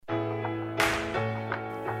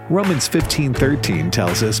Romans 15:13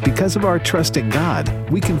 tells us because of our trust in God,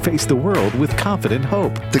 we can face the world with confident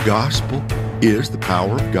hope. The gospel is the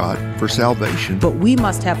power of God for salvation. But we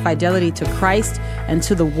must have fidelity to Christ and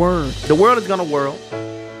to the Word. The world is going to whirl,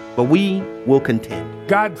 but we will contend.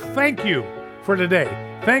 God, thank you for today.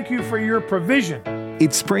 Thank you for your provision.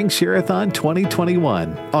 It's Spring Share-a-thon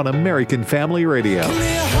 2021 on American Family Radio.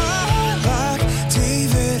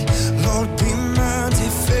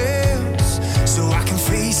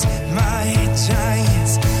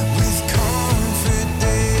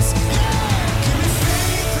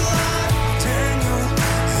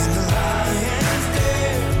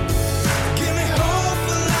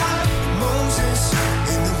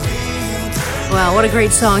 Wow, what a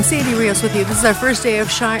great song. Sandy Rios with you. This is our first day of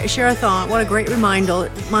Share-a-thon. What a great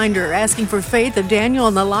reminder, asking for faith of Daniel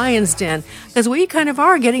in the lion's den. Because we kind of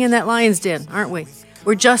are getting in that lion's den, aren't we?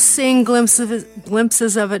 We're just seeing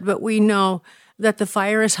glimpses of it, but we know that the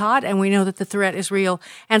fire is hot and we know that the threat is real.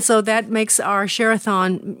 And so that makes our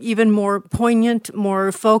Share-a-thon even more poignant,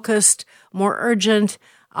 more focused, more urgent,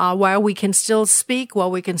 while we can still speak, while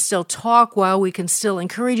we can still talk, while we can still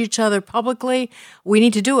encourage each other publicly. We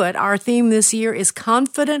need to do it. Our theme this year is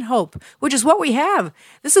confident hope, which is what we have.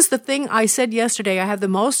 This is the thing I said yesterday I have the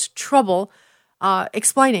most trouble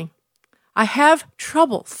explaining. I have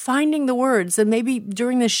trouble finding the words, and maybe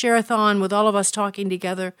during this Share-a-thon with all of us talking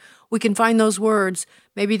together, we can find those words.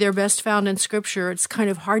 Maybe they're best found in Scripture. It's kind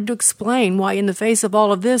of hard to explain why in the face of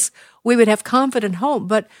all of this, we would have confident hope,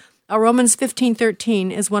 but Romans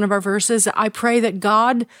 15:13 is one of our verses. I pray that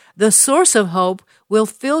God, the source of hope, will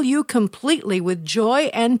fill you completely with joy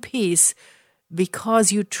and peace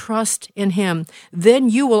because you trust in Him. Then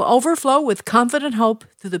you will overflow with confident hope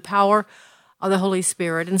through the power of the Holy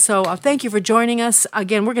Spirit. And so thank you for joining us.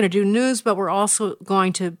 Again, we're going to do news, but we're also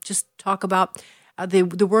going to just talk about the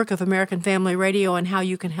work of American Family Radio and how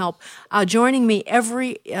you can help. Joining me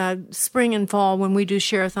every spring and fall when we do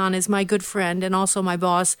Share-a-thon is my good friend and also my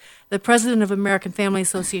boss, the president of American Family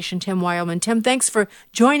Association, Tim Wildman. Tim, thanks for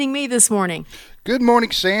joining me this morning. Good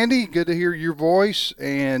morning, Sandy. Good to hear your voice,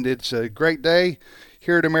 and it's a great day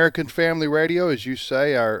here at American Family Radio. As you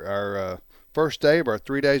say, our first day of our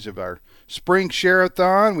 3 days of our spring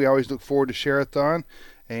Share-a-thon. We always look forward to Share-a-thon,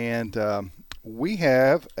 and we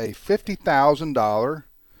have a $50,000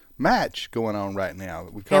 match going on right now.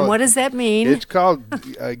 And what does that mean? It's called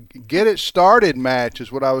Get It Started Match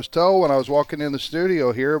is what I was told when I was walking in the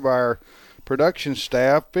studio here by our production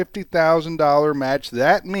staff. $50,000 match.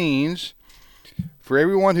 That means for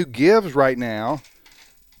everyone who gives right now,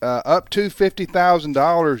 up to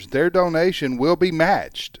 $50,000, their donation will be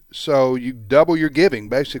matched. So you double your giving,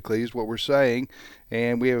 basically, is what we're saying.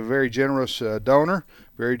 And we have a very generous donor,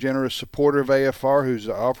 very generous supporter of AFR who's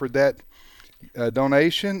offered that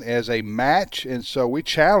donation as a match. And so we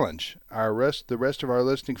challenge the rest of our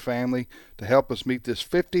listening family to help us meet this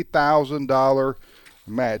 $50,000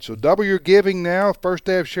 match. So double your giving now, first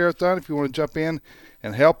day of Share-a-thon. If you want to jump in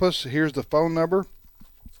and help us, here's the phone number.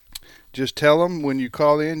 Just tell them when you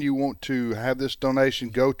call in you want to have this donation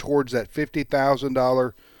go towards that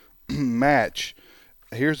 $50,000 match.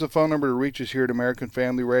 Here's the phone number to reach us here at American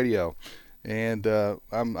Family Radio. And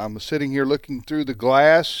I'm sitting here looking through the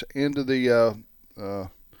glass into the, I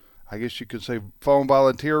guess you could say, phone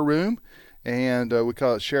volunteer room. And we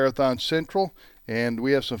call it Share-a-thon Central. And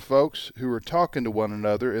we have some folks who are talking to one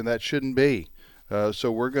another, and that shouldn't be.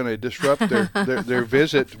 So we're going to disrupt their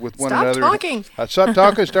visit with one another. Stop talking. Stop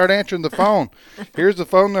talking. Start answering the phone. Here's the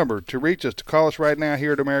phone number to reach us, to call us right now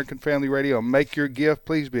here at American Family Radio. Make your gift.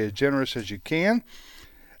 Please be as generous as you can.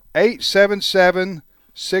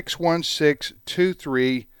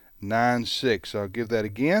 877-616-2396. I'll give that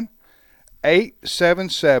again.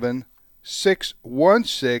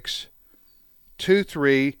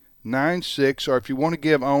 877-616-2396. Or if you want to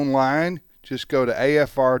give online, just go to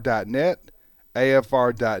afr.net.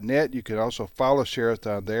 afr.net. You can also follow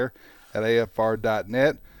Share-a-thon there at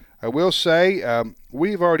afr.net. I will say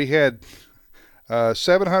we've already had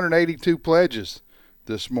 782 pledges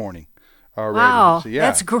this morning already. Wow, so, yeah.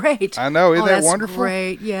 That's great. I know, isn't that that's wonderful?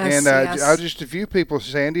 Great, yes. And yes. I'll just a few people,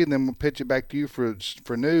 Sandy, and then we'll pitch it back to you for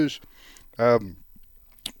news. Want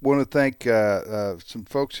to thank some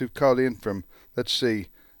folks who've called in from, let's see,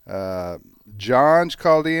 John's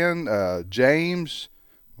called in, James.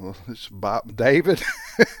 Well, it's David.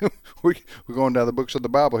 We're going down the books of the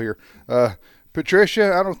Bible here.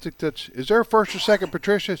 Patricia, I don't think is there a first or second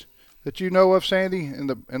Patricia that you know of, Sandy, in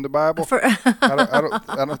the Bible?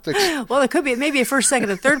 I don't think so. Well, it could be maybe a first, second,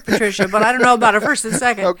 and third Patricia, but I don't know about a first and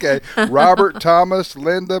second. Okay. Robert, Thomas,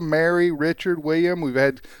 Linda, Mary, Richard, William. We've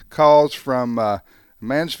had calls from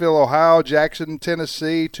Mansfield, Ohio, Jackson,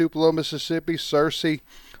 Tennessee, Tupelo, Mississippi, Searcy,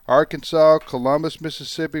 Arkansas, Columbus,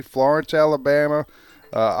 Mississippi, Florence, Alabama,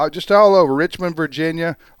 just all over, Richmond,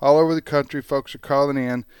 Virginia, all over the country. Folks are calling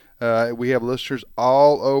in. We have listeners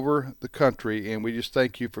all over the country, and we just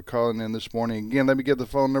thank you for calling in this morning. Again, let me give the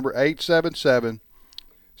phone number,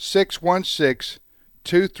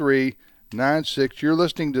 877-616-2396. You're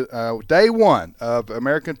listening to day one of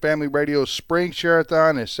American Family Radio's Spring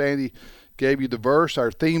Share-a-thon. As Sandy gave you the verse,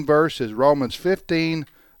 our theme verse is Romans 15,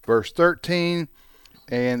 verse 13,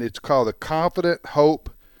 and it's called the Confident Hope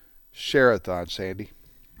Share-a-thon, Sandy.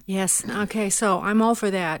 Yes. Okay. So I'm all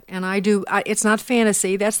for that. And it's not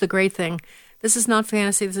fantasy. That's the great thing. This is not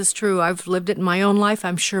fantasy. This is true. I've lived it in my own life.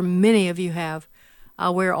 I'm sure many of you have,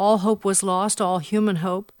 where all hope was lost, all human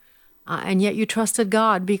hope. And yet you trusted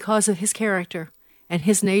God because of his character and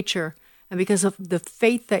his nature. And because of the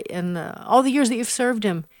faith that and all the years that you've served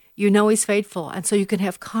him, you know he's faithful. And so you can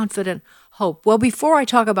have confident hope. Well, before I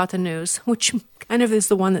talk about the news, which kind of is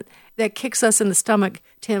the one that kicks us in the stomach,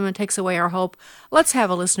 Tim, and takes away our hope, let's have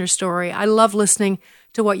a listener story. I love listening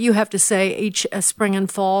to what you have to say each spring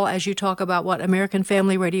and fall as you talk about what American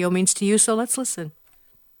Family Radio means to you. So let's listen.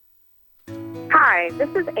 Hi, this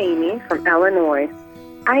is Amy from Illinois.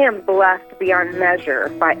 I am blessed beyond measure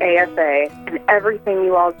by AFA and everything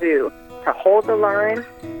you all do to hold the line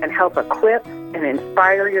and help equip and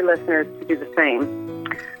inspire your listeners to do the same.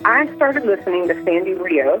 I started listening to Sandy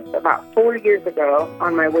Rios about 4 years ago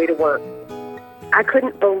on my way to work. I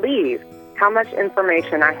couldn't believe how much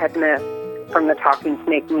information I had missed from the Talking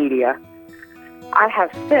Snake media. I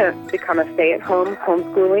have since become a stay-at-home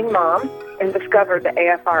homeschooling mom and discovered the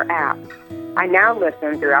AFR app. I now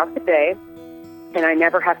listen throughout the day, and I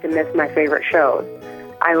never have to miss my favorite shows.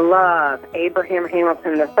 I love Abraham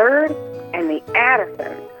Hamilton III and the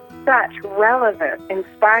Addisons. Such relevant,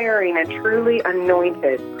 inspiring, and truly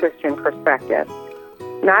anointed Christian perspective.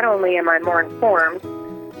 Not only am I more informed,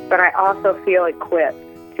 but I also feel equipped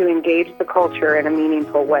to engage the culture in a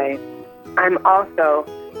meaningful way. I'm also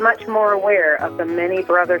much more aware of the many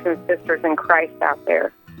brothers and sisters in Christ out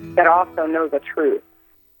there that also know the truth.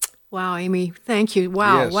 Wow, Amy, thank you.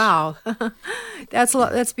 Wow, yes. Wow,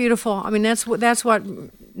 that's beautiful. I mean, that's what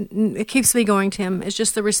it keeps me going, Tim. It's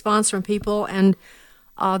just the response from people and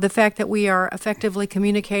the fact that we are effectively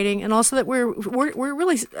communicating, and also that we're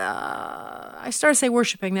really. I started to say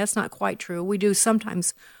worshiping. That's not quite true. We do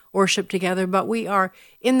sometimes worship together, but we are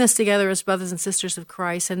in this together as brothers and sisters of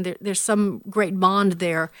Christ, and there's some great bond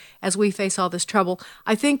there as we face all this trouble.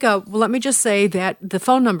 I think, let me just say that the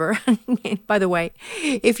phone number, by the way,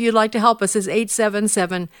 if you'd like to help us, is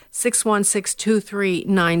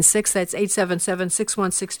 877-616-2396. That's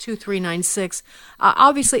 877-616-2396.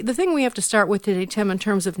 Obviously, the thing we have to start with today, Tim, in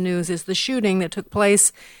terms of news, is the shooting that took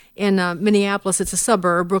place in Minneapolis. It's a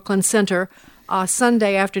suburb, Brooklyn Center,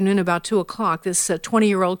 Sunday afternoon about 2 o'clock. This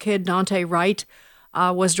 20-year-old kid, Daunte Wright,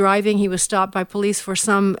 was driving. He was stopped by police for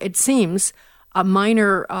some, it seems, a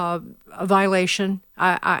minor violation.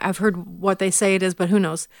 I've heard what they say it is, but who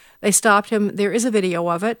knows? They stopped him. There is a video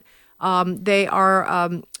of it. They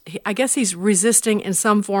are, I guess he's resisting in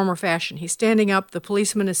some form or fashion. He's standing up. The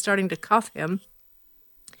policeman is starting to cuff him.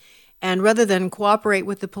 And rather than cooperate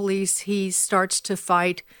with the police, he starts to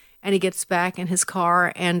fight. And he gets back in his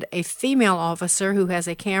car, and a female officer who has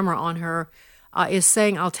a camera on her is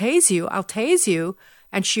saying, I'll tase you.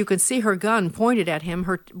 And you can see her gun pointed at him,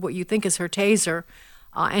 what you think is her taser,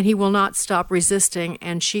 and he will not stop resisting.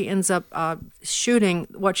 And she ends up shooting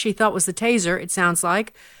what she thought was the taser, it sounds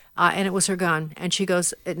like, and it was her gun. And she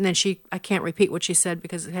goes, and then I can't repeat what she said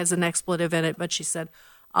because it has an expletive in it, but she said,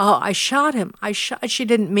 oh, I shot him. She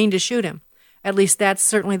didn't mean to shoot him. At least that's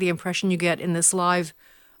certainly the impression you get in this live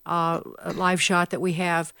shot that we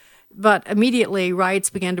have. But immediately riots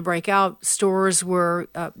began to break out. Stores were,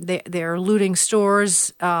 they're looting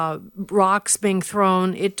stores, rocks being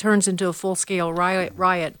thrown. It turns into a full-scale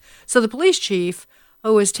riot. So the police chief,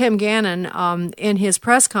 who is Tim Gannon, in his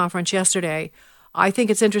press conference yesterday, I think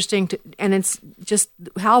it's interesting, and it's just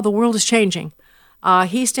how the world is changing.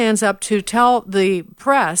 He stands up to tell the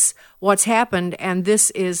press what's happened, and this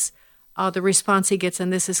is the response he gets,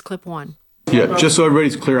 and this is clip one. Yeah, just so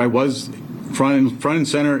everybody's clear, I was front and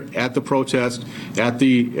center at the protest, at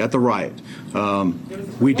the riot.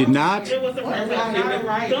 We did not. There was a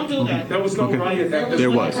riot. Don't do that. There was no riot.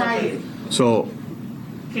 There was. So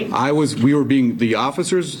we were being, the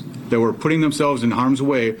officers that were putting themselves in harm's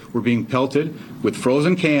way were being pelted with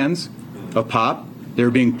frozen cans of pop. They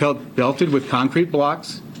were being pelted with concrete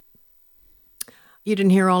blocks. You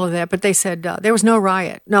didn't hear all of that, but they said there was no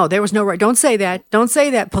riot. No, there was no riot. Don't say that. Don't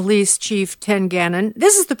say that, Police Chief Tim Gannon.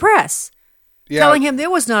 This is the press. telling him there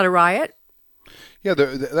was not a riot. Yeah,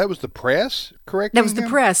 that was the press correcting him? That was the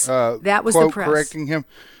press. That was quote, the press. Correcting him.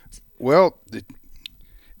 Well,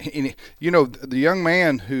 the young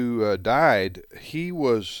man who died, he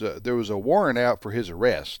was there was a warrant out for his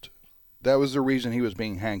arrest. That was the reason he was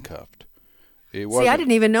being handcuffed. See, I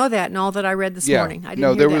didn't even know that in all that I read this morning. I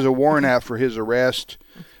didn't there was a warrant out for his arrest.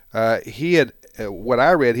 He had, what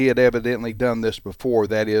I read, he had evidently done this before,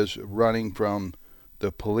 that is, running from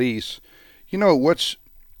the police. You know, what's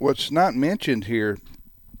not mentioned here,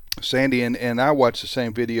 Sandy, and I watched the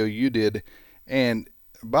same video you did, and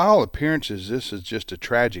by all appearances, this is just a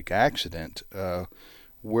tragic accident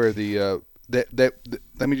where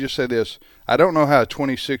let me just say this. I don't know how a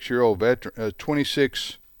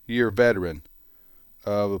 26-year veteran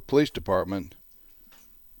of a police department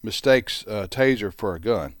mistakes a taser for a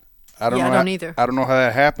gun. I don't either. I don't know how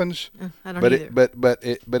that happens. I don't either. But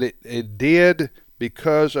it did,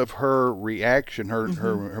 because of her reaction.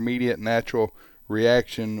 Her immediate natural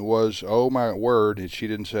reaction was, "Oh my word!" And she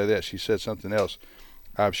didn't say that. She said something else.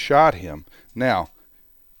 I've shot him. Now,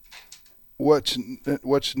 what's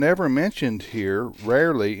never mentioned here,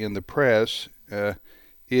 rarely in the press,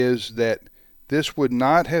 is that this would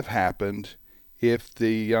not have happened if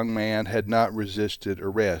the young man had not resisted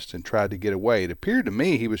arrest and tried to get away. It appeared to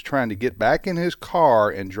me he was trying to get back in his car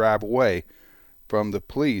and drive away from the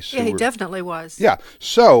police. Yeah, he definitely was. Yeah.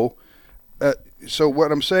 So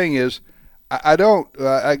what I'm saying is,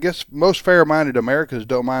 I guess most fair-minded Americans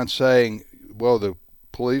don't mind saying, well, the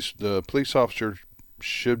police officer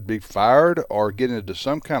should be fired or get into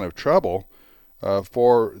some kind of trouble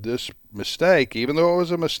for this mistake. Even though it was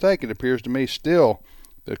a mistake, it appears to me still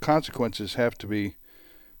the consequences have to be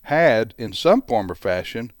had in some form or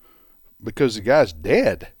fashion, because the guy's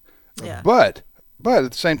dead. Yeah. But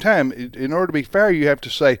at the same time, in order to be fair, you have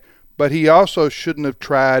to say, but he also shouldn't have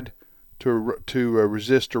tried to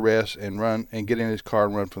resist arrest and run and get in his car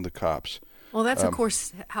and run from the cops. Well, that's, of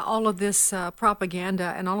course, how all of this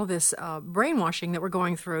propaganda and all of this brainwashing that we're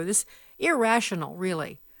going through, this irrational,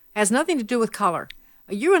 really, has nothing to do with color.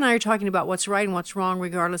 You and I are talking about what's right and what's wrong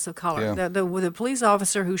regardless of color. Yeah. The police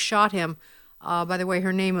officer who shot him, by the way,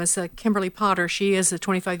 her name was Kimberly Potter. She is a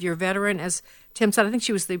 25-year veteran. As Tim said, I think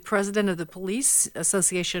she was the president of the Police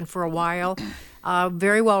Association for a while.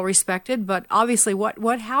 Very well respected, but obviously,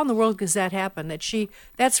 how in the world does that happen? That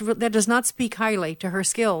does not speak highly to her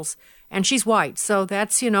skills. And she's white, so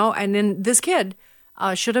that's, and then this kid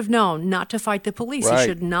should have known not to fight the police. Right. He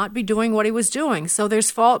should not be doing what he was doing. So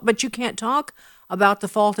there's fault, but you can't talk about the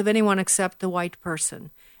fault of anyone except the white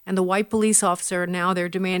person. And the white police officer, now they're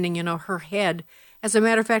demanding, her head. As a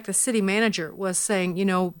matter of fact, the city manager was saying,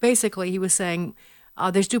 basically he was saying,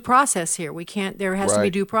 there's due process here. There has to be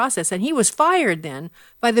due process. And he was fired then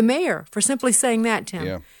by the mayor for simply saying that, Tim.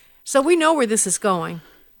 Yeah. So we know where this is going.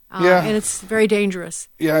 And it's very dangerous.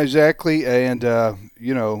 Yeah, exactly. And, it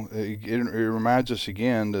reminds us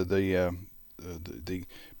again that the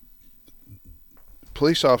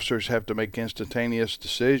police officers have to make instantaneous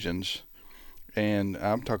decisions. And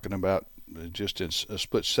I'm talking about just in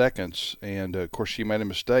split seconds. And, of course, she made a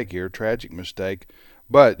mistake here, a tragic mistake.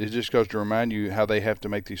 But it just goes to remind you how they have to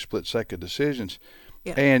make these split-second decisions.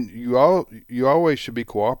 Yeah. And you always should be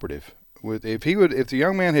cooperative. If the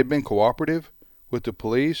young man had been cooperative with the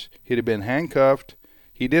police, he'd have been handcuffed.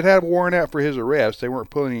 He did have a warrant out for his arrest. They weren't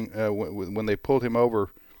pulling when they pulled him over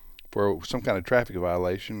for some kind of traffic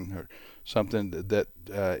violation or something that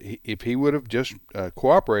if he would have just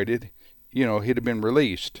cooperated, he'd have been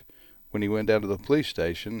released when he went down to the police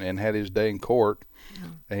station and had his day in court,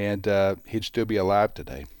 and he'd still be alive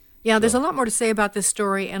today. Yeah, there's a lot more to say about this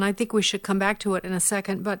story, and I think we should come back to it in a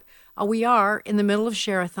second, but we are in the middle of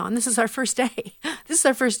Share-a-thon. This is our first day.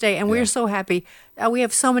 And we are so happy. We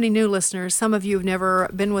have so many new listeners. Some of you have never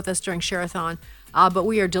been with us during Share-a-thon, but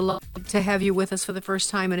we are delighted to have you with us for the first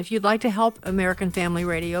time. And if you'd like to help American Family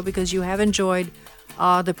Radio because you have enjoyed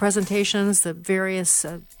the presentations, the various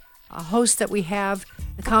hosts that we have,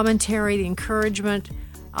 the commentary, the encouragement,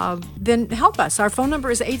 then help us. Our phone number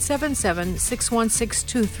is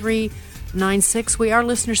 877-616-2396. We are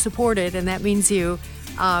listener supported, and that means you.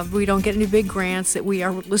 We don't get any big grants. That we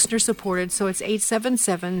are listener supported, so it's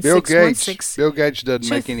 877-616. Bill Gates doesn't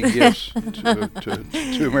make any gifts to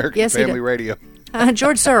American Family Radio.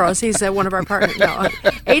 George Soros, he's one of our partners. No,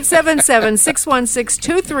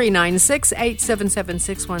 877-616-2396,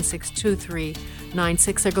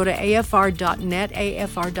 877-616-2396. Or go to afr.net,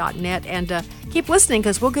 and keep listening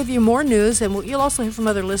because we'll give you more news, and you'll also hear from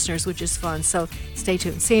other listeners, which is fun. So stay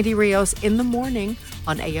tuned. Sandy Rios in the morning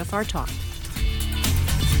on AFR Talk.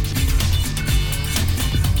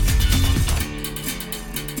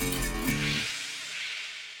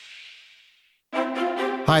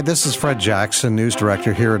 Hi, this is Fred Jackson, news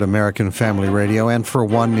director here at American Family Radio and for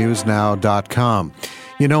OneNewsNow.com.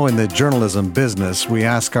 You know, in the journalism business, we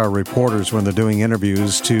ask our reporters when they're doing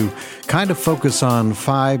interviews to kind of focus on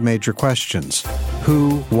 5 major questions: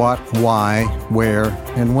 who, what, why, where,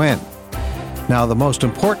 and when. Now, the most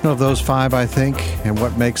important of those 5, I think, and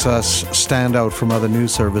what makes us stand out from other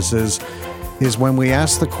news services, is when we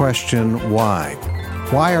ask the question, why?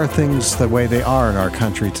 Why are things the way they are in our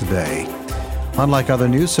country today? Unlike other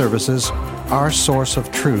news services, our source of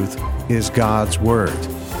truth is God's Word.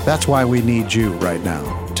 That's why we need you right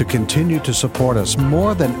now to continue to support us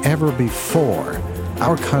more than ever before.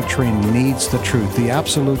 Our country needs the truth, the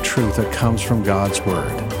absolute truth that comes from God's Word.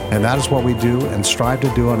 And that is what we do and strive to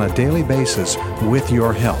do on a daily basis with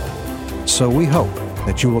your help. So we hope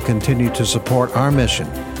that you will continue to support our mission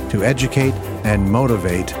to educate and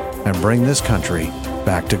motivate and bring this country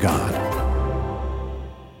back to God.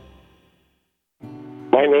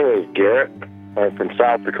 My name is Garrett. I'm from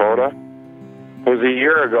South Dakota. It was a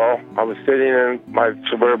year ago. I was sitting in my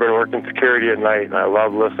Suburban working security at night, and I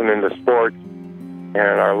love listening to sports. And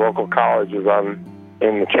our local college was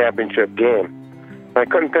in the championship game. And I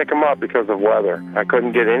couldn't pick them up because of weather. I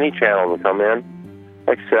couldn't get any channel to come in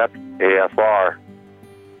except AFR.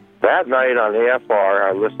 That night on AFR,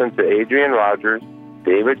 I listened to Adrian Rogers,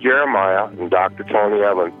 David Jeremiah, and Dr. Tony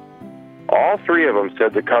Evans. All 3 of them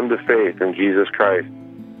said to come to faith in Jesus Christ.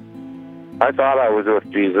 I thought I was with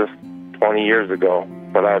Jesus 20 years ago,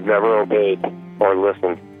 but I've never obeyed or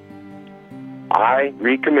listened. I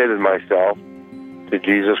recommitted myself to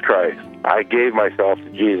Jesus Christ. I gave myself to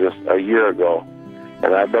Jesus a year ago,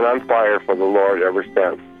 and I've been on fire for the Lord ever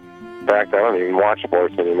since. In fact, I don't even watch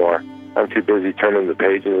sports anymore. I'm too busy turning the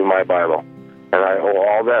pages of my Bible, and I owe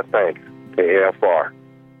all that thanks to AFR.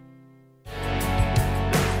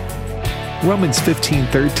 Romans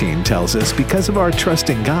 15:13 tells us because of our trust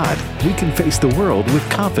in God, we can face the world with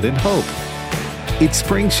confident hope. It's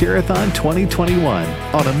Spring Share-a-thon 2021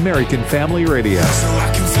 on American Family Radio. So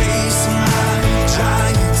I can face my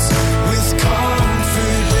giants with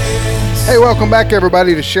confidence. Hey, welcome back,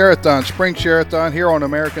 everybody, to Share-a-thon, Spring Share-a-thon here on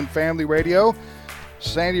American Family Radio.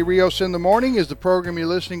 Sandy Rios in the Morning is the program you're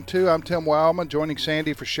listening to. I'm Tim Wildman, joining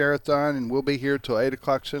Sandy for Share-a-thon, and we'll be here till 8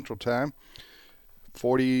 o'clock Central Time.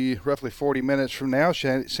 Roughly 40 minutes from now,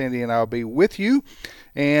 Sandy and I will be with you.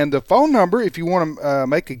 And the phone number, if you want to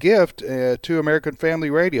make a gift to American Family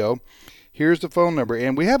Radio, here's the phone number.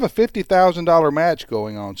 And we have a $50,000 match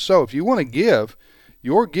going on. So if you want to give,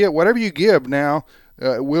 whatever you give now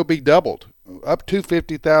will be doubled, up to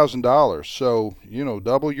 $50,000. So,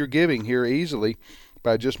 double your giving here easily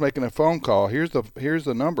by just making a phone call. Here's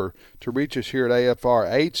the number to reach us here at AFR,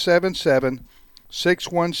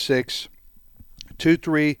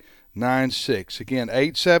 877-616-2396. Again,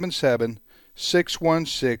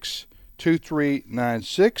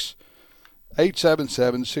 877-616-2396.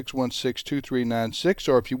 877-616-2396.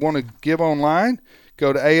 Or if you want to give online,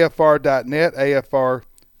 go to afr.net,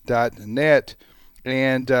 afr.net.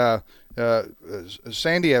 And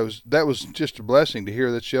Sandy, that was just a blessing to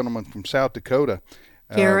hear this gentleman from South Dakota.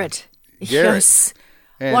 Garrett. Yes.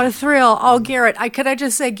 And what a thrill. Oh, Garrett, could I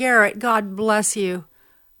just say, Garrett, God bless you.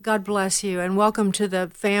 God bless you, and welcome to the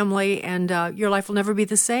family, and your life will never be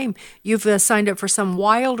the same. You've signed up for some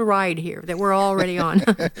wild ride here that we're already on.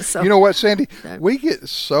 So, you know what, Sandy? We get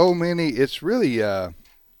so many, it's really, I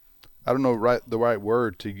don't know the right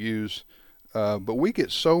word to use, but we get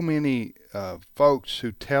so many folks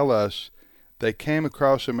who tell us they came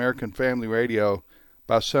across American Family Radio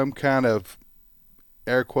by some kind of,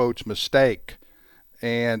 air quotes, mistake.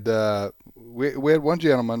 And we had one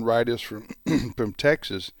gentleman write us from from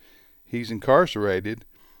Texas. He's incarcerated,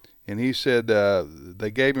 and he said they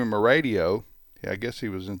gave him a radio. I guess he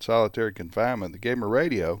was in solitary confinement. They gave him a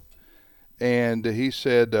radio, and he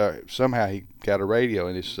said somehow he got a radio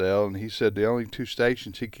in his cell, and he said the only 2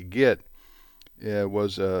 stations he could get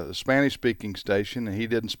was a Spanish-speaking station, and he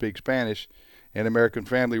didn't speak Spanish, and American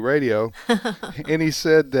Family Radio. And he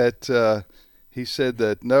said that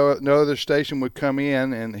no other station would come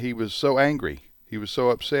in, and he was so angry. He was so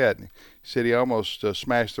upset. He said he almost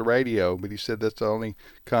smashed the radio, but he said that's the only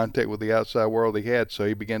contact with the outside world he had. So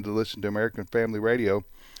he began to listen to American Family Radio,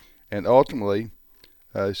 and ultimately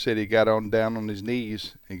said he got down on his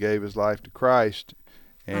knees and gave his life to Christ,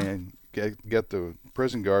 and get the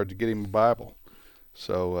prison guard to get him a Bible.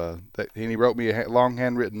 So and he wrote me a long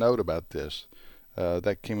handwritten note about this.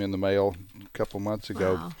 That came in the mail a couple months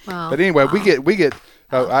ago. Wow. But anyway, we get.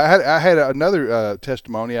 I had another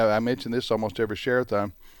testimony. I mentioned this almost every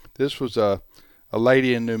share-a-thon. This was a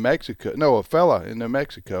lady in New Mexico. No, a fella in New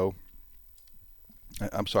Mexico.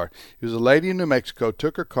 I'm sorry. It was a lady in New Mexico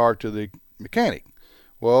took her car to the mechanic.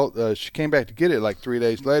 Well, she came back to get it like 3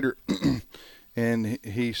 days later, and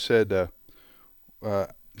he said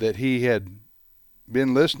that he had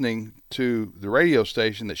been listening to the radio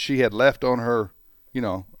station that she had left on her,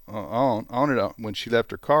 on it when she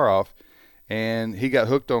left her car off, and he got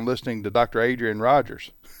hooked on listening to Dr. Adrian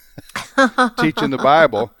Rogers teaching the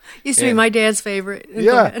Bible. Used to be my dad's favorite.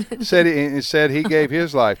 Yeah, said he gave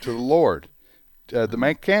his life to the Lord. The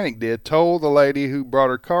mechanic told the lady who brought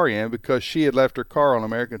her car in because she had left her car on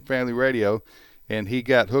American Family Radio, and he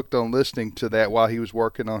got hooked on listening to that while he was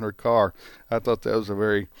working on her car. I thought that was a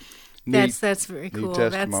very neat, that's very cool.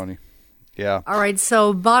 Neat testimony. Yeah. All right.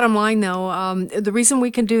 So bottom line, though, the reason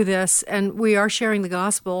we can do this, and we are sharing the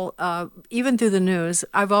gospel, even through the news.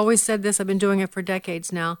 I've always said this. I've been doing it for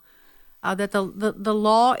decades now. That the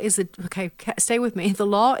law is stay with me. The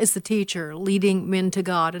law is the teacher leading men to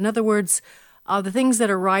God. In other words, the things that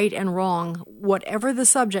are right and wrong, whatever the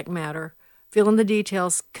subject matter, fill in the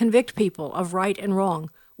details, convict people of right and wrong,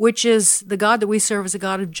 which is the God that we serve is a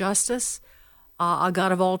God of justice, a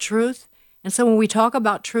God of all truth. And so when we talk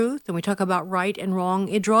about truth and we talk about right and wrong,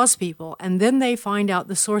 it draws people. And then they find out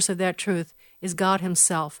the source of that truth is God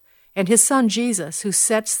himself and his son Jesus, who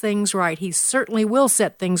sets things right. He certainly will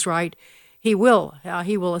set things right. He will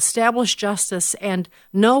establish justice, and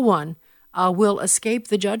no one will escape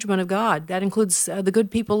the judgment of God. That includes the good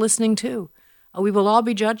people listening too. We will all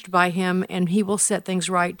be judged by him, and he will set things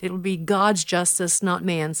right. It'll be God's justice, not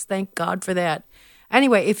man's. Thank God for that.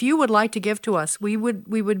 Anyway, if you would like to give to us, we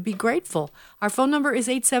would be grateful. Our phone number is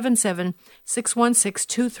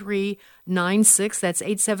 877-616-2396. That's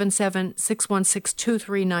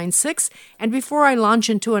 877-616-2396. And before I launch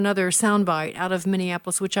into another soundbite out of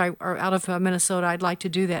Minneapolis, or out of Minnesota, I'd like to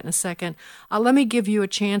do that in a second. Let me give you a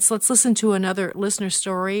chance. Let's listen to another listener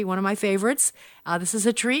story, one of my favorites. This is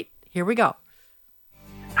a treat. Here we go.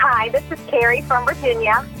 Hi, this is Carrie from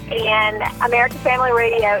Virginia, and American Family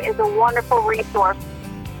Radio is a wonderful resource.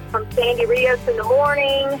 From Sandy Rios in the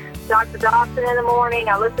morning, Dr. Dawson in the morning,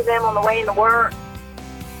 I listen to them on the way into work.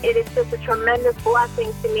 It is just a tremendous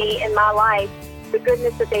blessing to me in my life, the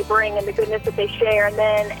goodness that they bring and the goodness that they share. And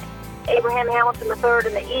then Abraham Hamilton III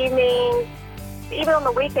in the evenings, even on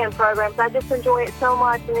the weekend programs, I just enjoy it so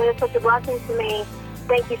much, and it is such a blessing to me.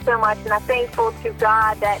 Thank you so much, and I'm thankful to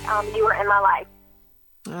God that you are in my life.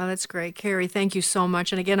 Oh, that's great. Carrie, thank you so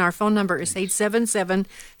much. And again, our phone number is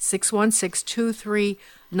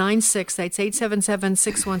 877-616-2396. That's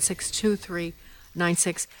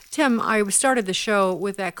 877-616-2396. Tim, I started the show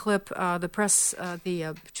with that clip, the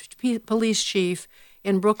police chief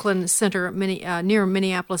in Brooklyn Center near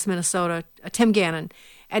Minneapolis, Minnesota, Tim Gannon.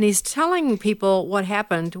 And he's telling people what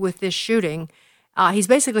happened with this shooting. He's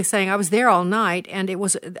basically saying, I was there all night, and it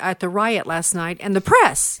was at the riot last night, and the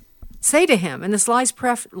press say to him in this live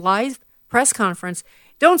press conference,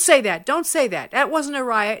 don't say that. That wasn't a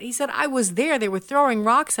riot. He said, I was there. They were throwing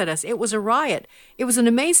rocks at us. It was a riot. It was an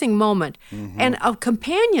amazing moment. Mm-hmm. And a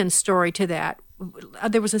companion story to that,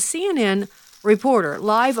 there was a CNN reporter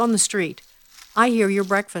live on the street. I hear your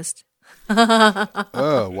breakfast.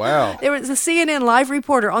 Oh, wow. There was a CNN live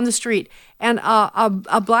reporter on the street, and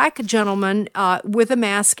a black gentleman with a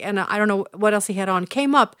mask, and I don't know what else he had on,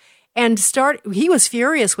 came up and he was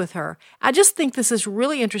furious with her. I just think this is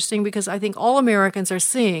really interesting because I think all Americans are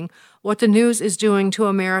seeing what the news is doing to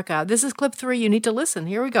America. This is clip 3. You need to listen.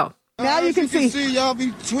 Here we go. Now you can see y'all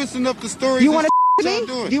be twisting up the stories. You want to me?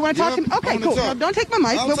 Do you want to talk to me? Okay, cool. No, don't take my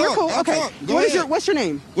mic, but we're cool. Okay. What's your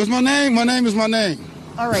name? What's my name? My name is my name.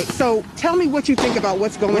 All right. So tell me what you think about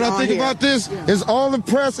what's going on here. What I think about this is all the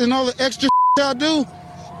press and all the extra y'all do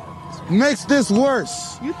makes this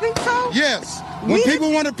worse. You think so? Yes. When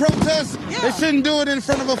people want to protest, they shouldn't do it in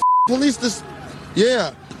front of a police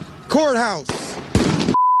courthouse.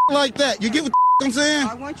 Like that. You get what I'm saying?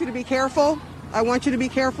 I want you to be careful. I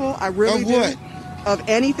really do. Of what? Of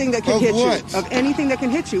anything that can hit you. Of anything that can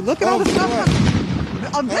hit you. Look at all the stuff.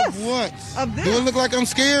 Of this. Of what? Of this. Do it look like I'm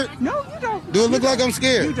scared? No, you don't. Do it look like I'm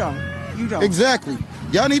scared? You don't. Exactly.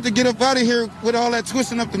 Y'all need to get up out of here with all that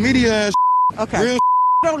twisting up the media ass. Okay. Real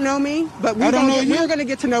You don't know me, but we're going to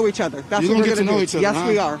get to know each other. That's what we're going to do. Each other, yes,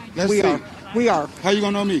 we are. We are. How you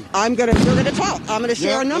going to know me? We're going to talk. I'm going to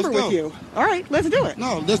share a number with you. All right, let's do it.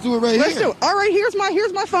 No, let's do it right here. Let's do it. All right, here's my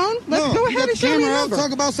phone. Let's go ahead and share the number.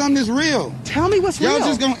 Talk about something that's real. Tell me what's real. Y'all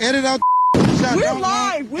just going to edit out We're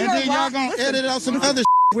live. And then y'all going to edit out some other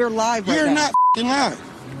We're live right now. You're not live.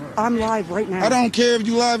 I'm live right now. I don't care if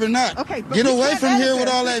you live or not. Okay, but get away from here with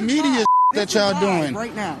all that media that y'all doing.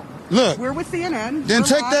 Right now. Look. We're with CNN. Then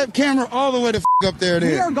take that camera all the way to up there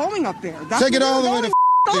then. We are going up there. Take it all the way to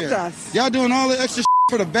called there. us. Y'all doing all the extra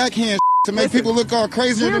for the backhand to make people look all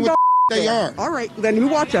crazier than what they are. All right, then you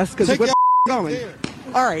watch us because we're going.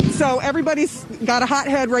 All right, so everybody's got a hot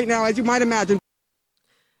head right now, as you might imagine.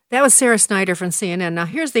 That was Sarah Snyder from CNN. Now,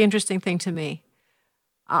 here's the interesting thing to me.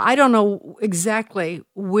 I don't know exactly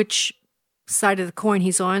which side of the coin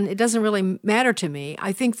he's on. It doesn't really matter to me.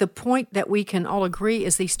 I think the point that we can all agree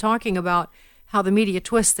is he's talking about how the media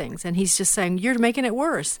twists things, and he's just saying, you're making it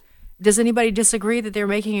worse. Does anybody disagree that they're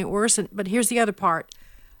making it worse? But here's the other part.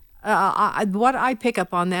 What I pick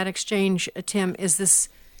up on that exchange, Tim, is this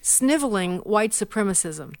sniveling white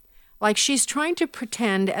supremacism. Like she's trying to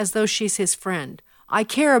pretend as though she's his friend. I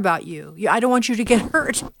care about you. I don't want you to get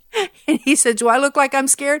hurt. And he said, do I look like I'm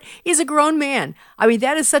scared? He's a grown man. I mean,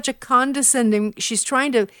 that is such a condescending, she's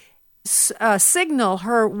trying to signal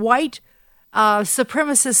her white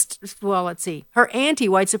supremacist, well, let's see, her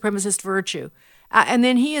anti-white supremacist virtue. And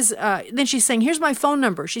then then she's saying, here's my phone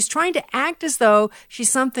number. She's trying to act as though she's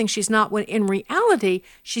something she's not, when in reality,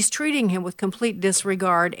 she's treating him with complete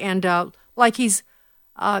disregard and like he's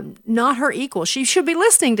not her equal. She should be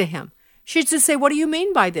listening to him. She'd just say, what do you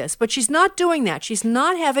mean by this? But she's not doing that. She's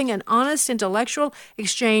not having an honest intellectual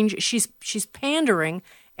exchange. She's pandering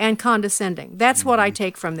and condescending. That's what I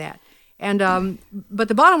take from that. And but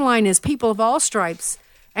the bottom line is people of all stripes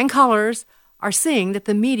and colors are seeing that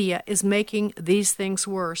the media is making these things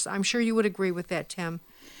worse. I'm sure you would agree with that, Tim.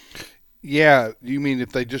 Yeah, you mean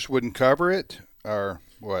if they just wouldn't cover it, or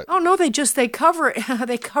what? Oh no, they cover it.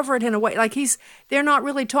 They cover it in a way like they're not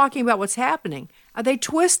really talking about what's happening. They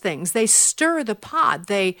twist things. They stir the pot.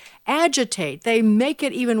 They agitate. They make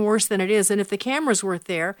it even worse than it is. And if the cameras weren't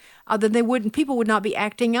there, then people would not be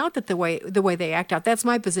acting out the way they act out. That's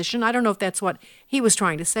my position. I don't know if that's what he was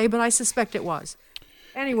trying to say, but I suspect it was.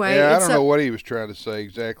 Anyway, yeah, I don't know what he was trying to say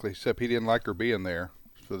exactly, except he didn't like her being there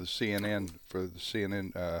for the CNN.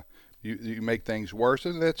 You make things worse,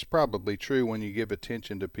 and that's probably true when you give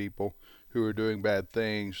attention to people who are doing bad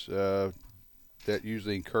things. That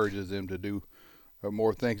usually encourages them to do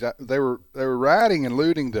more things. They were rioting and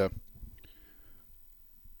looting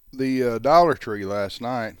the Dollar Tree last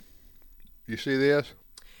night. You see this?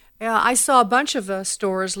 Yeah, I saw a bunch of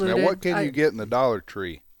stores looted. Now, what can you get in the Dollar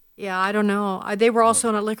Tree? Yeah, I don't know. They were also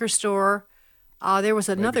in a liquor store. There was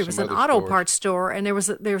an auto parts store, and there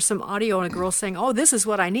was some audio and a girl saying, "Oh, this is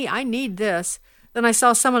what I need. I need this." Then I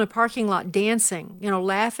saw someone in a parking lot dancing,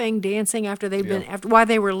 laughing, dancing while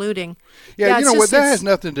they were looting. Yeah, that has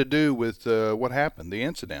nothing to do with what happened, the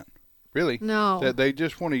incident. Really, no. That they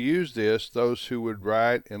just want to use this. Those who would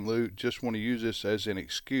riot and loot just want to use this as an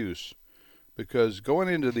excuse, because going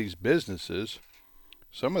into these businesses,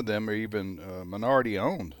 some of them are even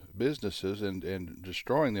minority-owned businesses, and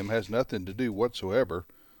destroying them has nothing to do whatsoever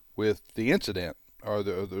with the incident or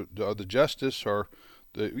the justice or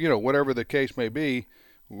whatever the case may be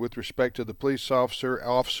with respect to the police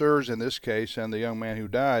officers in this case and the young man who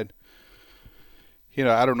died.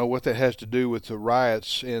 I don't know what that has to do with the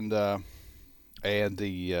riots and the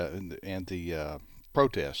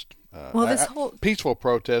protest. Well, this whole peaceful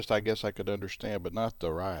protest, I guess I could understand, but not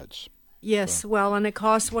the riots. Yes, well, and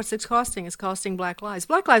what's it costing? It's costing Black lives.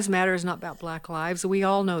 Black Lives Matter is not about Black lives. We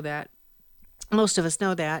all know that. Most of us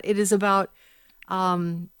know that. It is about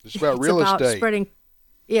it's about real estate. Spreading,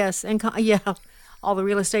 yes, and all the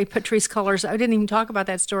real estate. Patrisse Cullors. I didn't even talk about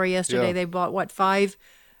that story yesterday. Yeah. They bought 5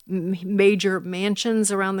 major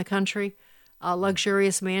mansions around the country,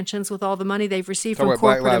 luxurious mansions with all the money they've received from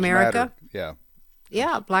corporate America. Matter.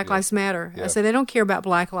 Yeah, Black Lives Matter. Yeah. So they don't care about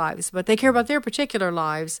Black lives, but they care about their particular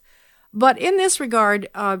lives. But in this regard,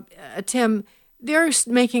 Tim, they're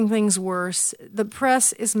making things worse. The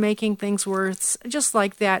press is making things worse, just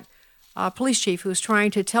like that police chief who's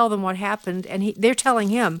trying to tell them what happened, and they're telling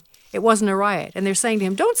him it wasn't a riot. And they're saying to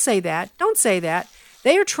him, don't say that, don't say that.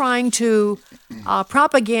 They are trying to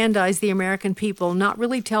propagandize the American people, not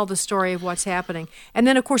really tell the story of what's happening. And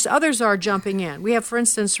then, of course, others are jumping in. We have, for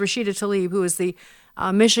instance, Rashida Tlaib, who is the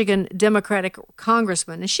Michigan Democratic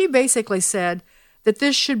congressman, and she basically said that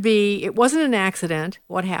it wasn't an accident,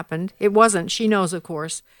 what happened. It wasn't. She knows, of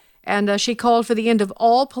course. And she called for the end of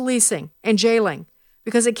all policing and jailing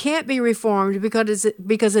because it can't be reformed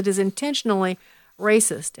because it is intentionally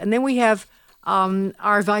racist. And then we have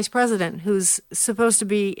our vice president, who's supposed to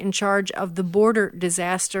be in charge of the border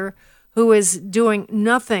disaster, who is doing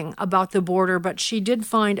nothing about the border, but she did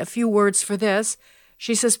find a few words for this.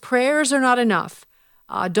 She says, prayers are not enough.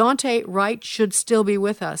 Daunte Wright should still be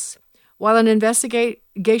with us. While an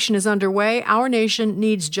investigation is underway, our nation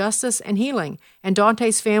needs justice and healing, and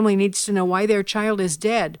Daunte's family needs to know why their child is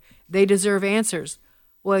dead. They deserve answers.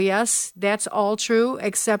 Well, yes, that's all true,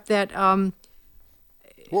 except that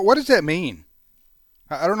What does that mean?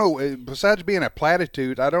 I don't know. Besides being a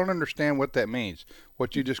platitude, I don't understand what that means.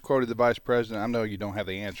 What you just quoted the vice president, I know you don't have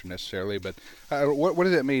the answer necessarily, but what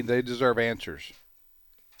does that mean? They deserve answers.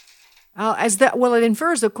 It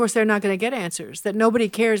infers, of course, they're not going to get answers, that nobody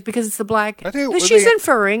cares because it's the black. She's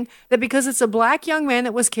inferring that because it's a black young man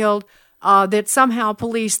that was killed, that somehow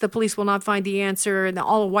the police will not find the answer, and the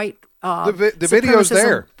all white. The video's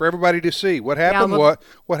there for everybody to see. What happened?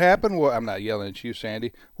 What happened? I'm not yelling at you,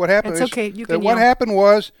 Sandy. What happened? It's okay. You can What yell. happened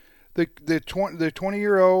was the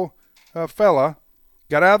 20-year-old fella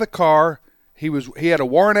got out of the car. He had a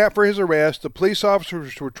warrant out for his arrest. The police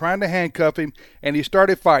officers were trying to handcuff him, and he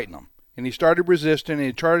started fighting them. And he started resisting, and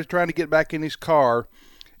he started trying to get back in his car,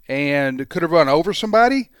 and could have run over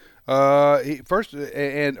somebody or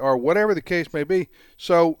whatever the case may be.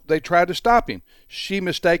 So they tried to stop him. She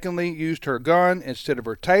mistakenly used her gun instead of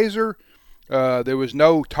her taser. There was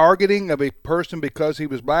no targeting of a person because he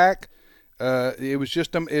was black. It was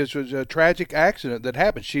a tragic accident that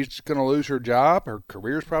happened. She's going to lose her job. Her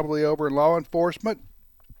career's probably over in law enforcement,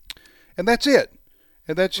 and that's it.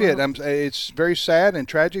 It's very sad and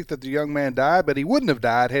tragic that the young man died, but he wouldn't have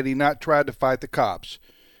died had he not tried to fight the cops,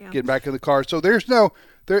 get back in the car. So there's no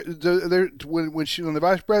when the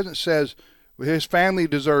vice president says his family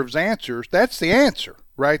deserves answers, that's the answer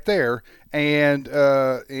right there. And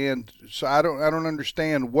so I don't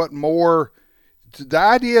understand what more. The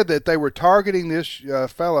idea that they were targeting this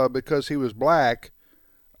fella because he was black,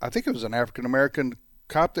 I think it was an African American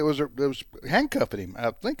cop that was handcuffing him.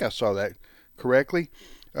 I think I saw that correctly.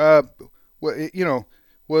 I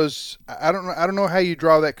don't know how you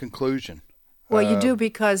draw that conclusion. Well, you do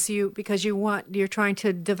because you're trying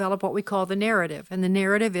to develop what we call the narrative, and the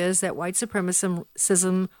narrative is that white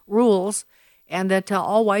supremacism rules, and that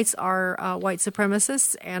all whites are white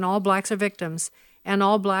supremacists, and all blacks are victims, and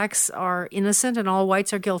all blacks are innocent, and all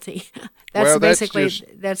whites are guilty.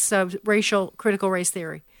 That's racial critical race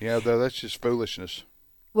theory. Yeah, that's just foolishness.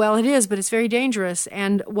 Well, it is, but it's very dangerous.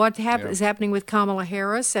 And what is happening with Kamala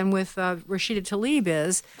Harris and with Rashida Tlaib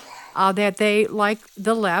is that they, like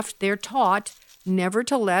the left, they're taught never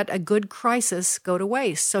to let a good crisis go to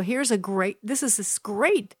waste. So listen,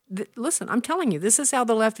 I'm telling you, this is how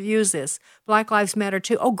the left views this. Black Lives Matter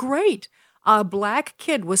too. Oh, great. A black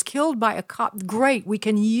kid was killed by a cop. Great. We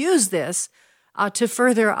can use this to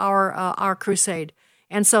further our crusade.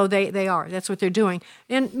 And so they are. That's what they're doing.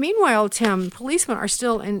 And meanwhile, Tim, policemen are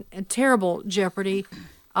still in terrible jeopardy.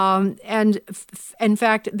 In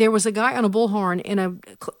fact, there was a guy on a bullhorn in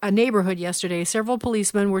a neighborhood yesterday. Several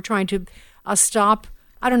policemen were trying to stop.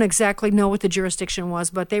 I don't exactly know what the jurisdiction was,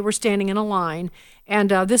 but they were standing in a line. And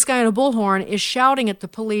this guy on a bullhorn is shouting at the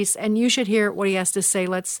police, and you should hear what he has to say.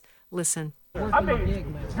 Let's listen. I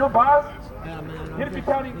mean, your boss, Hennepin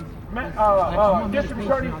County District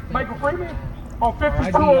Attorney Michael Freeman, on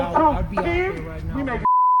 5202 team, we make a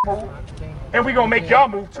move, and we gonna make y'all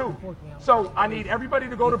move too. So I need everybody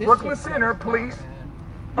to go to Brooklyn Center, please.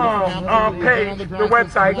 Page, the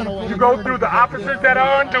website. You go through the officers that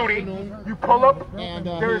are on duty. You pull up.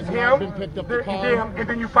 There's him, and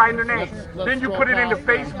then you find their names. Then you put it into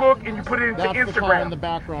Facebook and you put it into Instagram.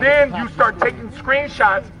 Then you start taking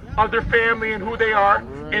screenshots of their family and who they are.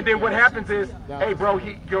 And then what happens is, hey, bro,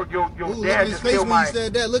 your dad just killed my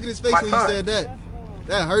son. Look at his face when he said that.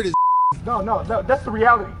 That hurt his. No, that's the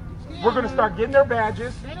reality. We're going to start getting their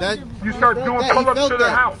badges. You start doing pull-ups to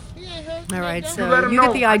their house. All right, so you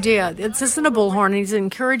get the idea. It's just in a bullhorn, and he's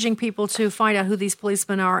encouraging people to find out who these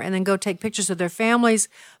policemen are and then go take pictures of their families,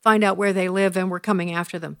 find out where they live, and we're coming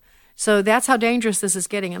after them. So that's how dangerous this is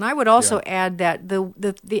getting. And I would also add that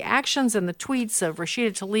the actions and the tweets of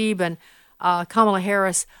Rashida Tlaib and Kamala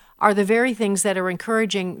Harris are the very things that are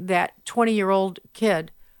encouraging that 20-year-old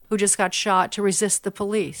kid who just got shot to resist the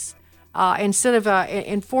police. Instead of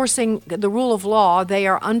enforcing the rule of law, they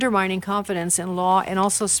are undermining confidence in law and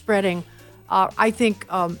also spreading, I think,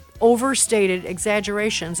 overstated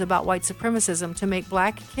exaggerations about white supremacism to make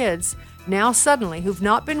black kids now suddenly, who've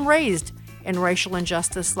not been raised in racial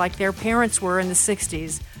injustice like their parents were in the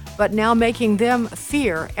 60s, but now making them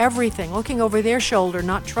fear everything, looking over their shoulder,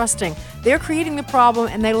 not trusting. They're creating the problem,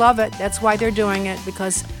 and they love it. That's why they're doing it,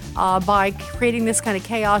 because by creating this kind of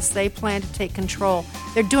chaos, they plan to take control.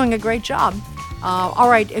 They're doing a great job. All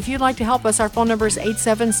right, if you'd like to help us, our phone number is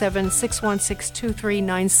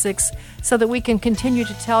 877-616-2396 so that we can continue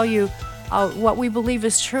to tell you what we believe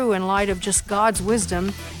is true in light of just God's wisdom.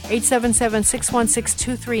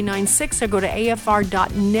 877-616-2396 or go to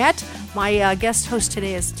afr.net. My guest host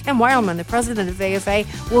today is Tim Weilman, the president of AFA.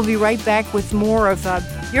 We'll be right back with more of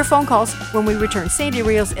your phone calls when we return. Sandy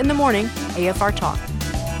Rios in the morning, AFR Talk.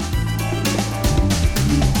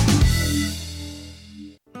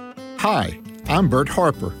 Hi, I'm Bert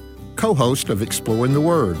Harper, co-host of Exploring the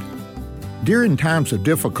Word. During times of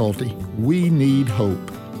difficulty, we need hope.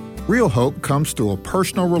 Real hope comes through a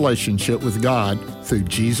personal relationship with God through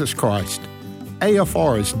Jesus Christ.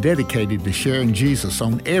 AFR is dedicated to sharing Jesus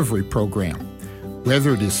on every program.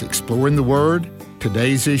 Whether it is Exploring the Word,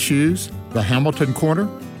 Today's Issues, the Hamilton Corner,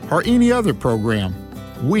 or any other program,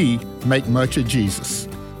 we make much of Jesus.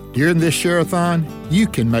 During this share-a-thon, you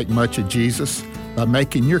can make much of Jesus by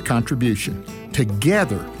making your contribution.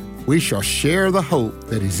 Together, we shall share the hope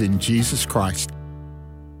that is in Jesus Christ.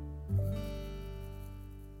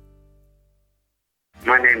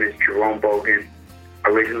 My name is Jerome Bogan,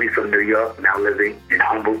 originally from New York, now living in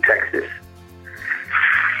Humboldt, Texas.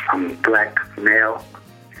 I'm a black male,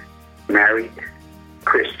 married,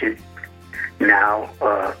 Christian, now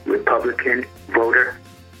a Republican voter,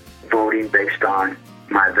 voting based on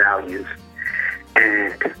my values.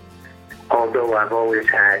 And although I've always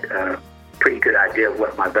had a pretty good idea of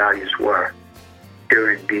what my values were,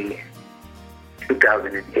 during the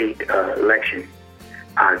 2008 election,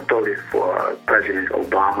 I voted for President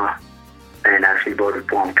Obama and actually voted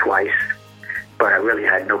for him twice. But I really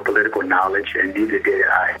had no political knowledge, and neither did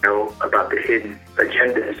I know about the hidden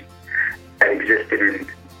agendas that existed in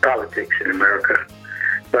politics in America.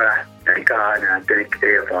 But I thank God and I thank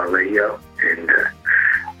AFR Radio and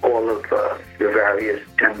all of the various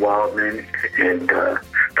Tim Wildman and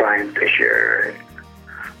Brian Fisher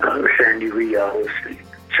and Sandy Rios and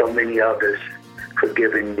so many others for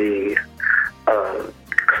giving me a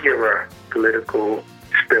clearer political,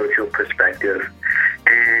 spiritual perspective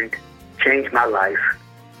and changed my life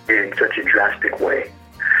in such a drastic way.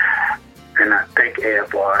 And I thank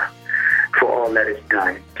AFR for all that it's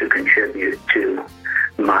done to contribute to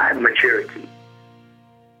my maturity.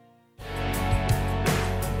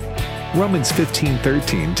 Romans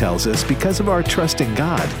 15:13 tells us because of our trust in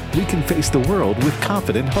God, we can face the world with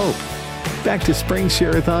confident hope. Back to Spring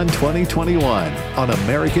Share-a-thon 2021 on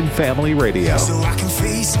American Family Radio. So I can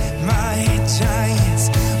face my giants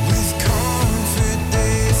with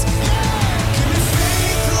confidence. Give me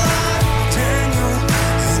faith like Daniel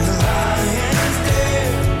in the lion's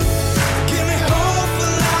den. Give me hope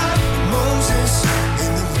like Moses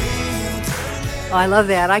in the wilderness. Oh, I love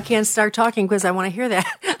that. I can't start talking because I want to hear that.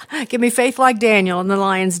 Give me faith like Daniel in the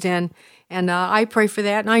lion's den. And I pray for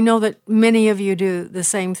that. And I know that many of you do the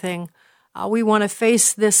same thing. We want to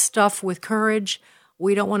face this stuff with courage.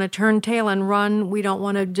 We don't want to turn tail and run. We don't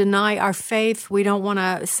want to deny our faith. We don't want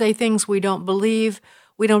to say things we don't believe.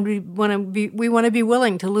 We want to be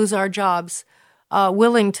willing to lose our jobs,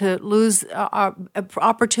 willing to lose our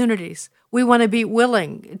opportunities. We want to be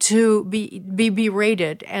willing to be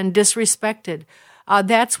berated and disrespected.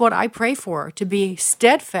 That's what I pray for, to be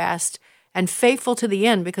steadfast and faithful to the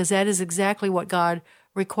end, because that is exactly what God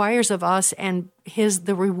requires of us, and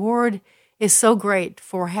the reward is so great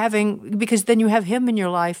for having, because then you have Him in your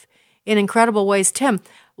life in incredible ways. Tim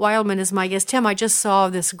Wildman is my guest. Tim, I just saw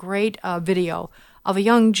this great video of a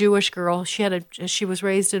young Jewish girl. She was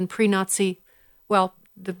raised in pre-Nazi,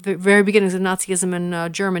 the very beginnings of Nazism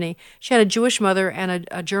in Germany. She had a Jewish mother and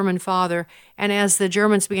a German father, and as the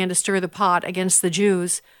Germans began to stir the pot against the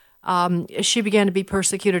Jews, she began to be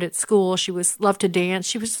persecuted at school. She loved to dance.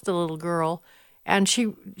 She was just a little girl, and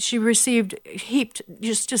she received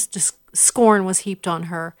just scorn was heaped on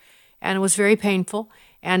her, and it was very painful.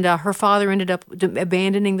 And her father ended up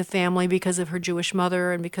abandoning the family because of her Jewish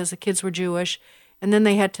mother and because the kids were Jewish. And then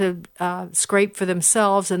they had to scrape for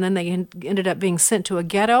themselves, and then they ended up being sent to a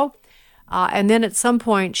ghetto. And then at some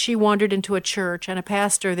point, she wandered into a church, and a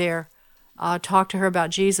pastor there talked to her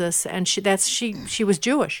about Jesus, and she was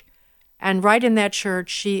Jewish. And right in that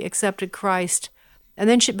church, she accepted Christ. And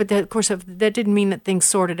then of course, that didn't mean that things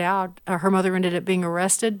sorted out. Her mother ended up being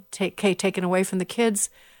arrested, taken away from the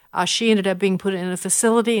kids. She ended up being put in a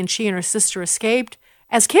facility, and she and her sister escaped.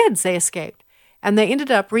 As kids, they escaped. And they ended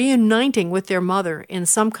up reuniting with their mother in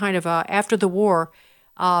some kind of after the war.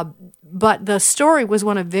 But the story was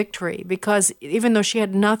one of victory, because even though she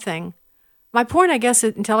had nothing, my point, I guess,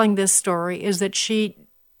 in telling this story is that she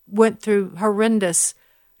went through horrendous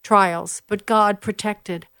trials, but God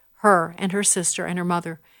protected her and her sister and her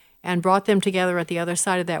mother and brought them together at the other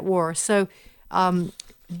side of that war. So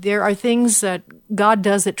there are things that God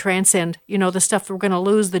does that transcend, the stuff we're going to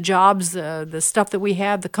lose, the jobs, the stuff that we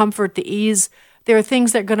have, the comfort, the ease. There are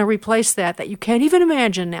things that are going to replace that you can't even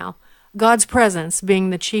imagine now. God's presence being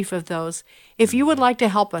the chief of those. If you would like to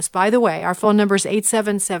help us, by the way, our phone number is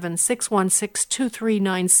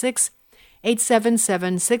 877-616-2396,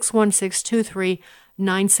 877-616-2396.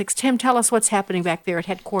 96. Tim, tell us what's happening back there at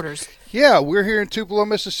headquarters. Yeah, we're here in Tupelo,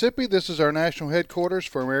 Mississippi. This is our national headquarters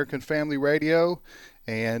for American Family Radio,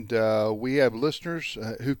 and we have listeners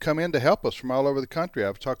who come in to help us from all over the country. I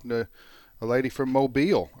was talking to a lady from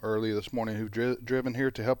Mobile earlier this morning who driven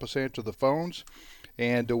here to help us answer the phones.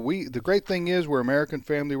 And the great thing is we're American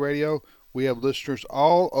Family Radio. We have listeners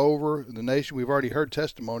all over the nation. We've already heard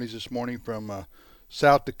testimonies this morning from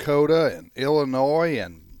South Dakota and Illinois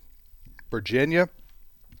and Virginia.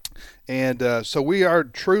 And so we are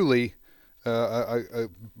truly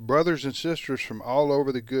brothers and sisters from all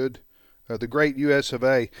over the great U.S. of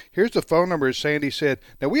A. Here's the phone number, as Sandy said.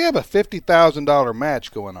 Now, we have a $50,000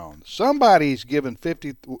 match going on. Somebody's given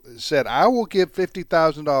said, I will give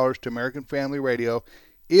 $50,000 to American Family Radio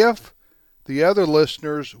if the other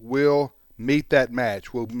listeners will meet that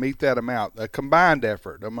match, will meet that amount, a combined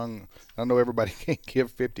effort among, I know everybody can't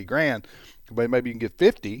give $50,000, but maybe you can give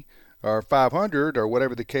 50 or 500 or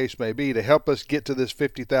whatever the case may be to help us get to this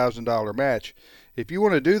 $50,000 match. If you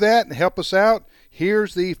want to do that and help us out,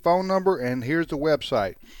 here's the phone number and here's the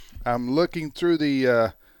website. I'm looking through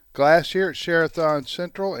the glass here at Share-a-thon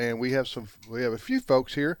Central, and we have a few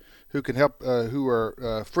folks here who can help, who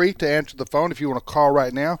are free to answer the phone if you want to call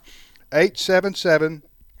right now. 877.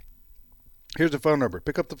 Here's the phone number.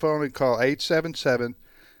 Pick up the phone and call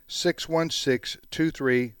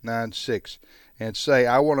 877-616-2396 and say,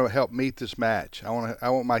 I want to help meet this match. I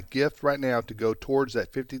want my gift right now to go towards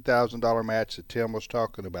that $50,000 match that Tim was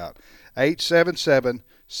talking about.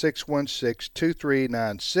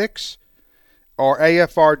 877-616-2396 or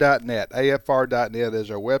afr.net. afr.net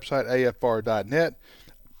is our website, afr.net.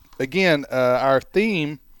 Again, our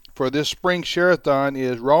theme for this spring Share-a-thon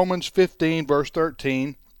is Romans 15, verse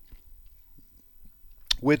 13,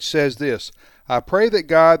 which says this, I pray that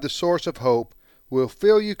God, the source of hope, will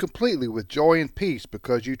fill you completely with joy and peace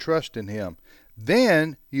because you trust in him.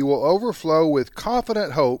 Then you will overflow with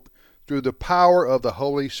confident hope through the power of the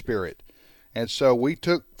Holy Spirit. And so we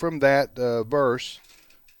took from that verse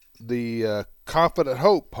the confident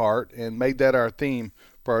hope part and made that our theme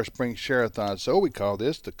for our spring Share-a-thon. So we call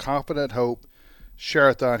this the Confident Hope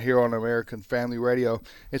Share-a-thon here on American Family Radio.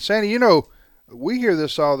 And Sandy, you know, we hear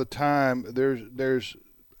this all the time. There's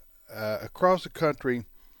across the country,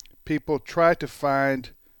 people try to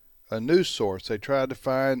find a news source. They try to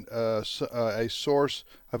find a source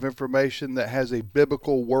of information that has a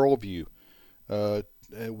biblical worldview,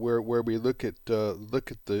 where we look at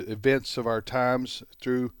the events of our times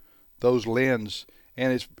through those lens,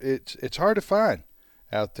 and it's hard to find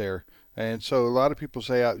out there. And so a lot of people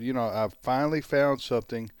say, I've finally found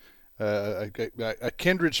something, a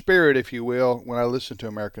kindred spirit, if you will, when I listen to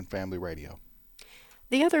American Family Radio.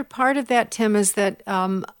 The other part of that, Tim, is that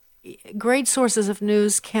great sources of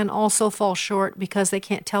news can also fall short because they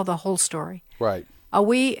can't tell the whole story. Right.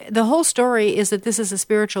 The whole story is that this is a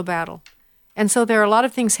spiritual battle. And so there are a lot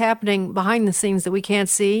of things happening behind the scenes that we can't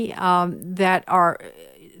see, that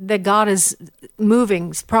God is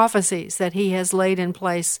moving, prophecies that he has laid in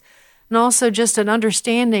place, and also just an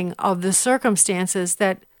understanding of the circumstances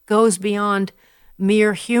that goes beyond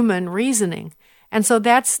mere human reasoning. And so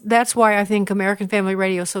that's why I think American Family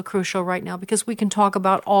Radio is so crucial right now, because we can talk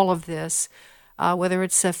about all of this, whether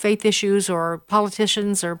it's faith issues or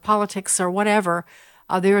politicians or politics or whatever.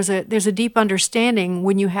 There's a deep understanding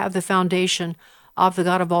when you have the foundation of the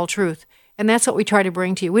God of all truth. And that's what we try to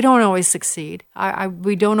bring to you. We don't always succeed.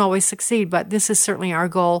 We don't always succeed, but this is certainly our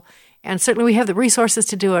goal. And certainly we have the resources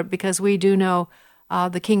to do it because we do know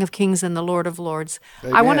the King of Kings and the Lord of Lords.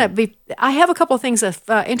 Amen. I have a couple of things,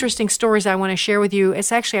 interesting stories I want to share with you. I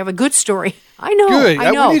have a good story. I know. Good.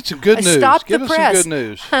 I know. We need some good news. Stop Give the us press. some good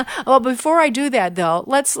news. Well, before I do that, though,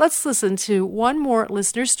 let's listen to one more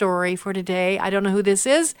listener story for today. I don't know who this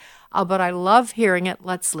is, but I love hearing it.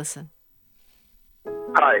 Let's listen.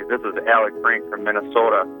 Hi, this is Alec Frank from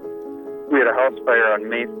Minnesota. We had a house fire on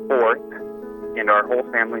May 4th, and our whole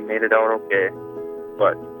family made it out okay,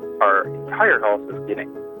 but our entire house is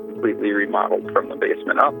getting completely remodeled from the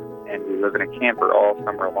basement up, and we live in a camper all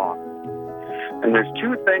summer long. And there's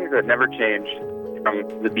two things that never change from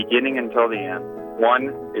the beginning until the end.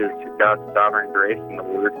 One is God's sovereign grace and the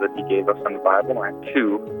words that he gave us in the Bible, and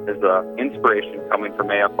two is the inspiration coming from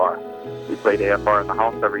AFR. We played AFR in the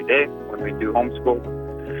house every day when we do homeschool,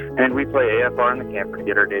 and we play AFR in the camper to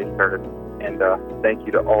get our day started. And thank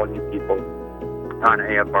you to all you people on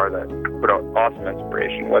AFR that put out awesome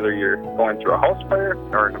inspiration, whether you're going through a house fire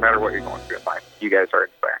or no matter what you're going through in life. You guys are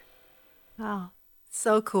inspiring. Oh,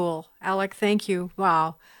 so cool. Alec, thank you.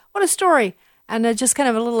 Wow. What a story. And just kind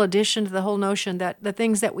of a little addition to the whole notion that the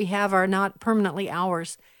things that we have are not permanently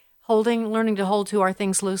ours. learning to hold to our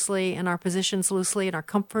things loosely and our positions loosely and our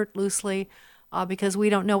comfort loosely, because we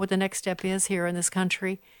don't know what the next step is here in this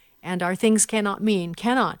country. And our things cannot mean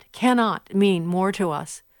more to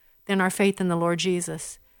us than our faith in the Lord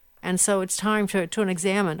Jesus. And so it's time to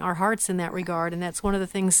examine our hearts in that regard. And that's one of the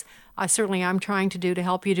things I'm trying to do to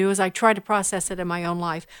help you do, as I try to process it in my own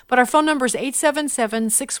life. But our phone number is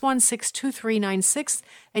 877-616-2396.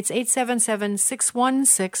 It's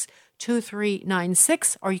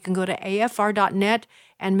 877-616-2396. Or you can go to afr.net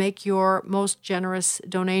and make your most generous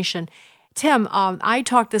donation. Tim, I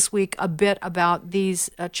talked this week a bit about these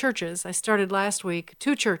churches. I started last week,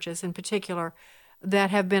 2 churches in particular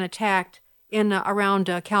that have been attacked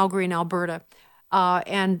around Calgary and Alberta.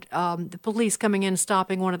 And the police coming in,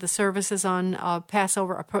 stopping one of the services on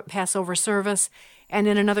Passover service. And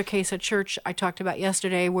in another case, a church I talked about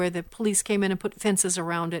yesterday where the police came in and put fences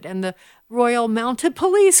around it. And the Royal Mounted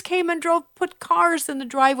Police came and put cars in the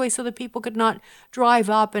driveway so that people could not drive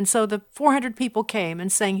up. And so the 400 people came and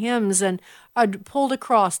sang hymns and pulled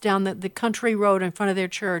across down the country road in front of their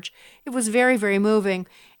church. It was very, very moving.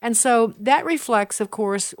 And so that reflects, of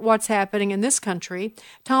course, what's happening in this country.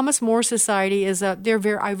 Thomas More Society they're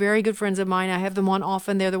very good friends of mine. I have them on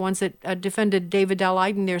often. They're the ones that defended David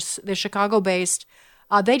Daleiden. They're Chicago-based.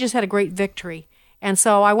 They just had a great victory. And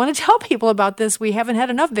so I want to tell people about this. We haven't had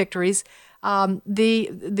enough victories. Gavin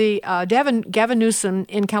Newsom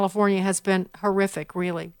in California has been horrific,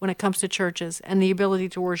 really, when it comes to churches and the ability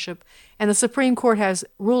to worship. And the Supreme Court has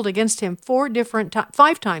ruled against him 5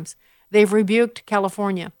 times. They've rebuked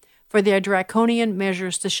California for their draconian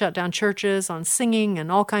measures to shut down churches on singing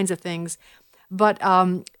and all kinds of things. But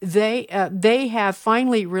they have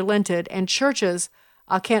finally relented, and churches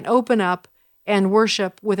can open up and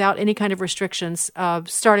worship without any kind of restrictions,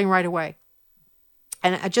 starting right away.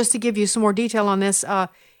 And just to give you some more detail on this,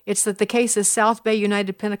 it's that the case is South Bay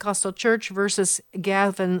United Pentecostal Church versus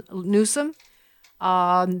Gavin Newsom.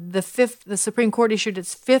 The Supreme Court issued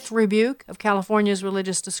its 5th rebuke of California's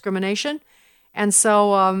religious discrimination. And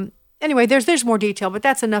so, anyway, there's more detail, but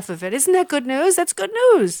that's enough of it. Isn't that good news? That's good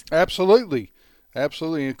news. Absolutely.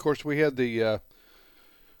 Absolutely. And of course, we had the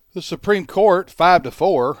Supreme Court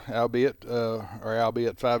 5-4, albeit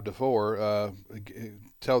 5-4,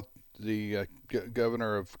 tell the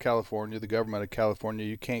governor of California, the government of California,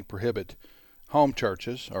 you can't prohibit home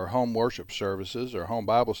churches or home worship services or home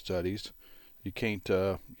Bible studies. You can't,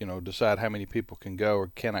 decide how many people can go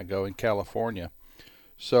or cannot go in California.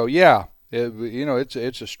 So, yeah, it's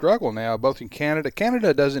a struggle now, both in Canada.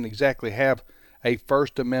 Canada doesn't exactly have a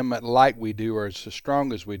First Amendment like we do, or as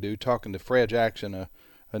strong as we do. Talking to Fred Jackson, a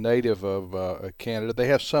native of Canada, they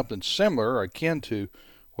have something similar or akin to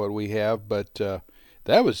what we have, but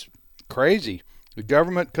that was crazy. The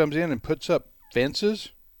government comes in and puts up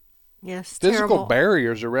fences, physical terrible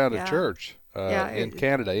barriers around a church. In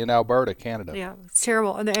Canada, in Alberta, Canada. Yeah, it's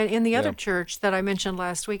terrible. And in the other church that I mentioned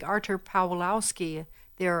last week, Artur Pawlowski,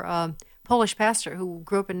 their Polish pastor who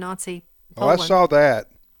grew up in Nazi Poland. Oh, I saw that.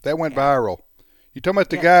 That went viral. You talking about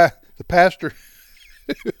the guy, the pastor,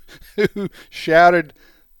 who shouted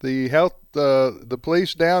the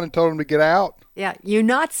police down and told them to get out? Yeah, you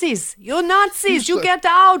Nazis, you Nazis, you get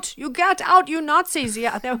out, you Nazis.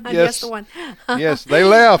 Yeah, that's the one. Yes, they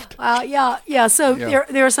left. Yeah. So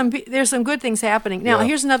there's some good things happening. Now,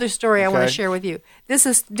 here's another story I want to share with you. This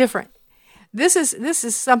is different. This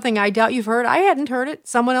is something I doubt you've heard. I hadn't heard it.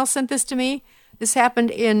 Someone else sent this to me. This happened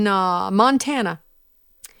in Montana.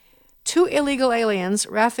 2 illegal aliens,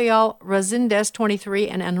 Rafael Resendez, 23,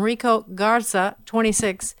 and Enrico Garza,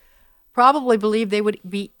 26, probably believed they would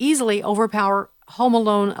easily overpower home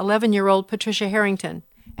alone 11-year-old Patricia Harrington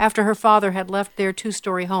after her father had left their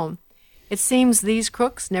 2-story home. It seems these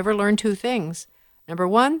crooks never learned 2 things. Number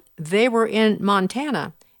 1, they were in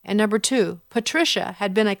Montana. And number 2, Patricia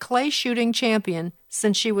had been a clay shooting champion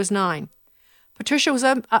since she was 9. Patricia was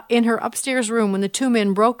in her upstairs room when the 2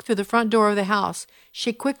 men broke through the front door of the house.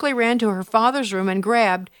 She quickly ran to her father's room and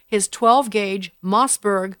grabbed his 12-gauge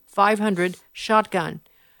Mossberg 500 shotgun.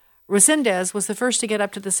 Resendez was the first to get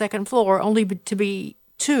up to the second floor, only to be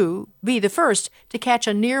the first to catch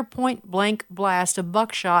a near point-blank blast of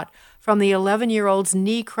buckshot from the 11-year-old's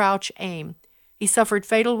knee-crouch aim. He suffered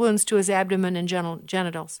fatal wounds to his abdomen and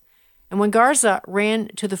genitals. And when Garza ran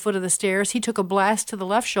to the foot of the stairs, he took a blast to the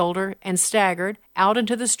left shoulder and staggered out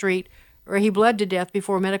into the street, where he bled to death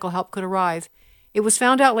before medical help could arrive. It was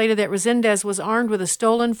found out later that Resendez was armed with a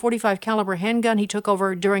stolen .45 caliber handgun he took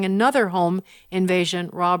over during another home invasion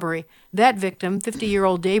robbery. That victim,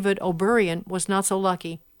 50-year-old David O'Burian, was not so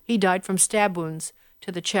lucky. He died from stab wounds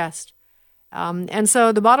to the chest. And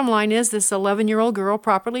so the bottom line is this 11-year-old girl,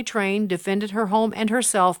 properly trained, defended her home and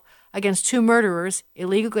herself against 2 murderers,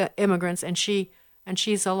 illegal immigrants, and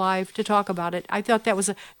she's alive to talk about it. I thought that was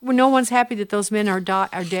no one's happy that those men are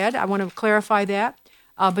dead. I want to clarify that.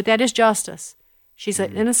 But that is justice. She's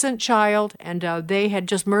an innocent child, and they had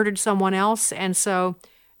just murdered someone else, and so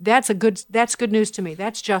that's good news to me.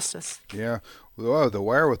 That's justice. Yeah. Well, the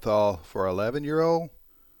wherewithal for an 11-year-old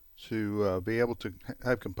to be able to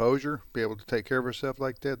have composure, be able to take care of herself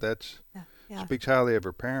like that, speaks highly of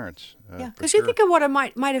her parents. Because you think of what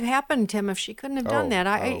might have happened, Tim, if she couldn't have done that.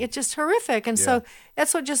 It's just horrific. And so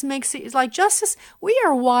that's what just makes it like justice. We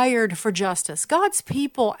are wired for justice. God's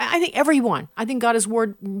people, I think everyone, I think God is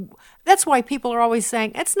word. That's why people are always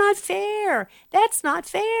saying, it's not fair. That's not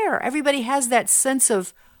fair. Everybody has that sense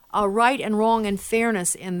of right and wrong and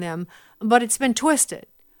fairness in them, but it's been twisted.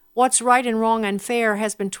 What's right and wrong and fair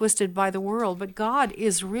has been twisted by the world, but God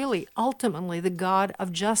is really ultimately the God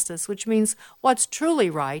of justice, which means what's truly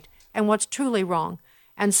right and what's truly wrong.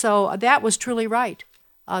 And so that was truly right,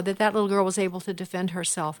 that little girl was able to defend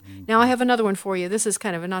herself. Now I have another one for you. This is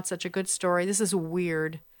kind of not such a good story. This is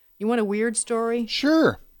weird. You want a weird story?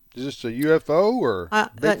 Sure. Is this a UFO or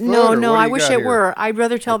Bigfoot, no, or I wish it were. I'd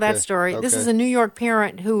rather tell that Okay, story. This is a New York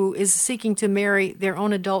parent who is seeking to marry their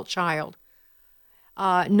own adult child.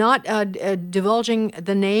 Not divulging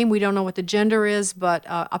the name, we don't know what the gender is, but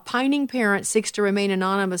a pining parent seeks to remain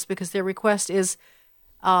anonymous because their request is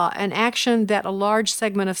an action that a large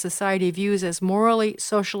segment of society views as morally,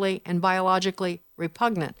 socially, and biologically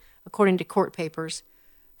repugnant, according to court papers.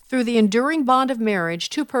 Through the enduring bond of marriage,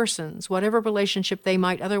 2 persons, whatever relationship they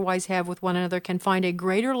might otherwise have with one another, can find a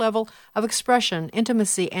greater level of expression,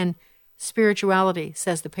 intimacy, and spirituality,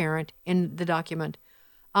 says the parent in the document.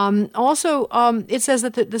 Also, it says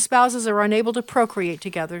that the spouses are unable to procreate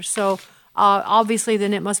together, so obviously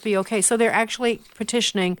then it must be okay. So they're actually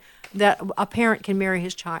petitioning that a parent can marry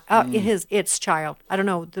his child, its child. I don't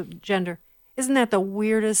know the gender. Isn't that the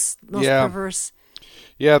weirdest, most perverse?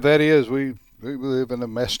 Yeah, that is. We live in a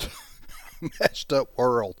messed up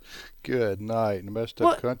world. Good night. In a messed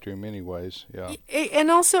up country in many ways. Yeah.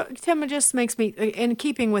 And also, Tim, it just makes me, in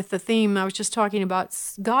keeping with the theme I was just talking about,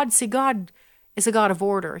 God is a God of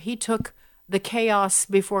order. He took the chaos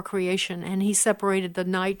before creation and he separated the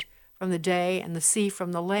night from the day and the sea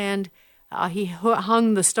from the land. He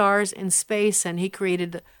hung the stars in space and he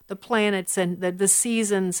created the planets and the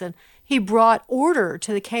seasons, and he brought order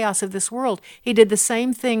to the chaos of this world. He did the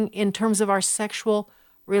same thing in terms of our sexual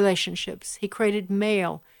relationships. He created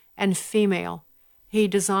male and female. He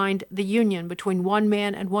designed the union between one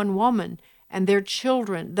man and one woman and their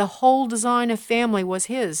children. The whole design of family was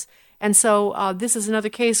his. And so this is another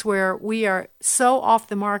case where we are so off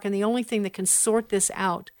the mark, and the only thing that can sort this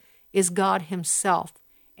out is God himself.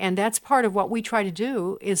 And that's part of what we try to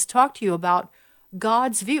do, is talk to you about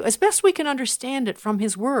God's view, as best we can understand it from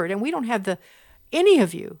his word. And we don't have any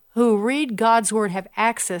of you who read God's word have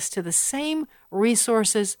access to the same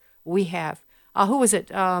resources we have. Who was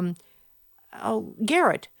it?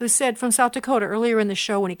 Garrett, who said from South Dakota earlier in the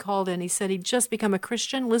show when he called in, he said he'd just become a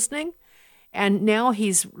Christian listening. And now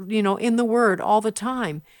he's, in the Word all the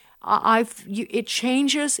time. It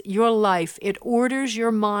changes your life. It orders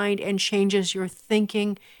your mind and changes your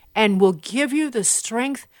thinking and will give you the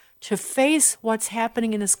strength to face what's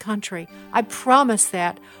happening in this country. I promise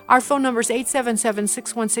that. Our phone number is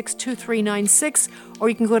 877-616-2396, or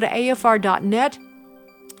you can go to afr.net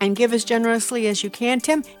and give as generously as you can.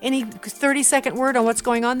 Tim, any 30-second word on what's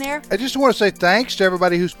going on there? I just want to say thanks to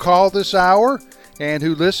everybody who's called this hour and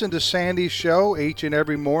who listen to Sandy's show each and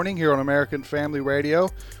every morning here on American Family Radio.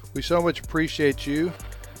 We so much appreciate you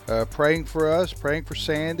praying for us, praying for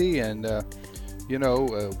Sandy, and,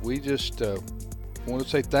 we just want to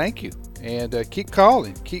say thank you. And keep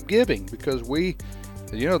calling, keep giving, because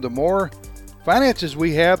the more finances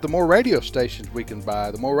we have, the more radio stations we can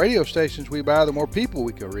buy. The more radio stations we buy, the more people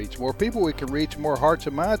we can reach. The more people we can reach, more hearts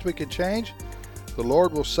and minds we can change. The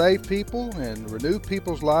Lord will save people and renew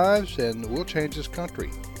people's lives, and we'll change this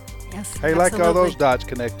country. Yes, hey, absolutely. like all those dots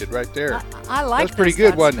connected right there. I like that's pretty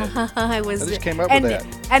good, dots. wasn't it? I just came up with that.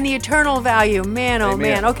 And the eternal value, man, oh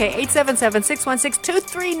Amen. man. Okay,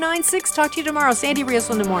 877-616-2396. Talk to you tomorrow. Sandy Rios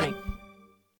in the morning.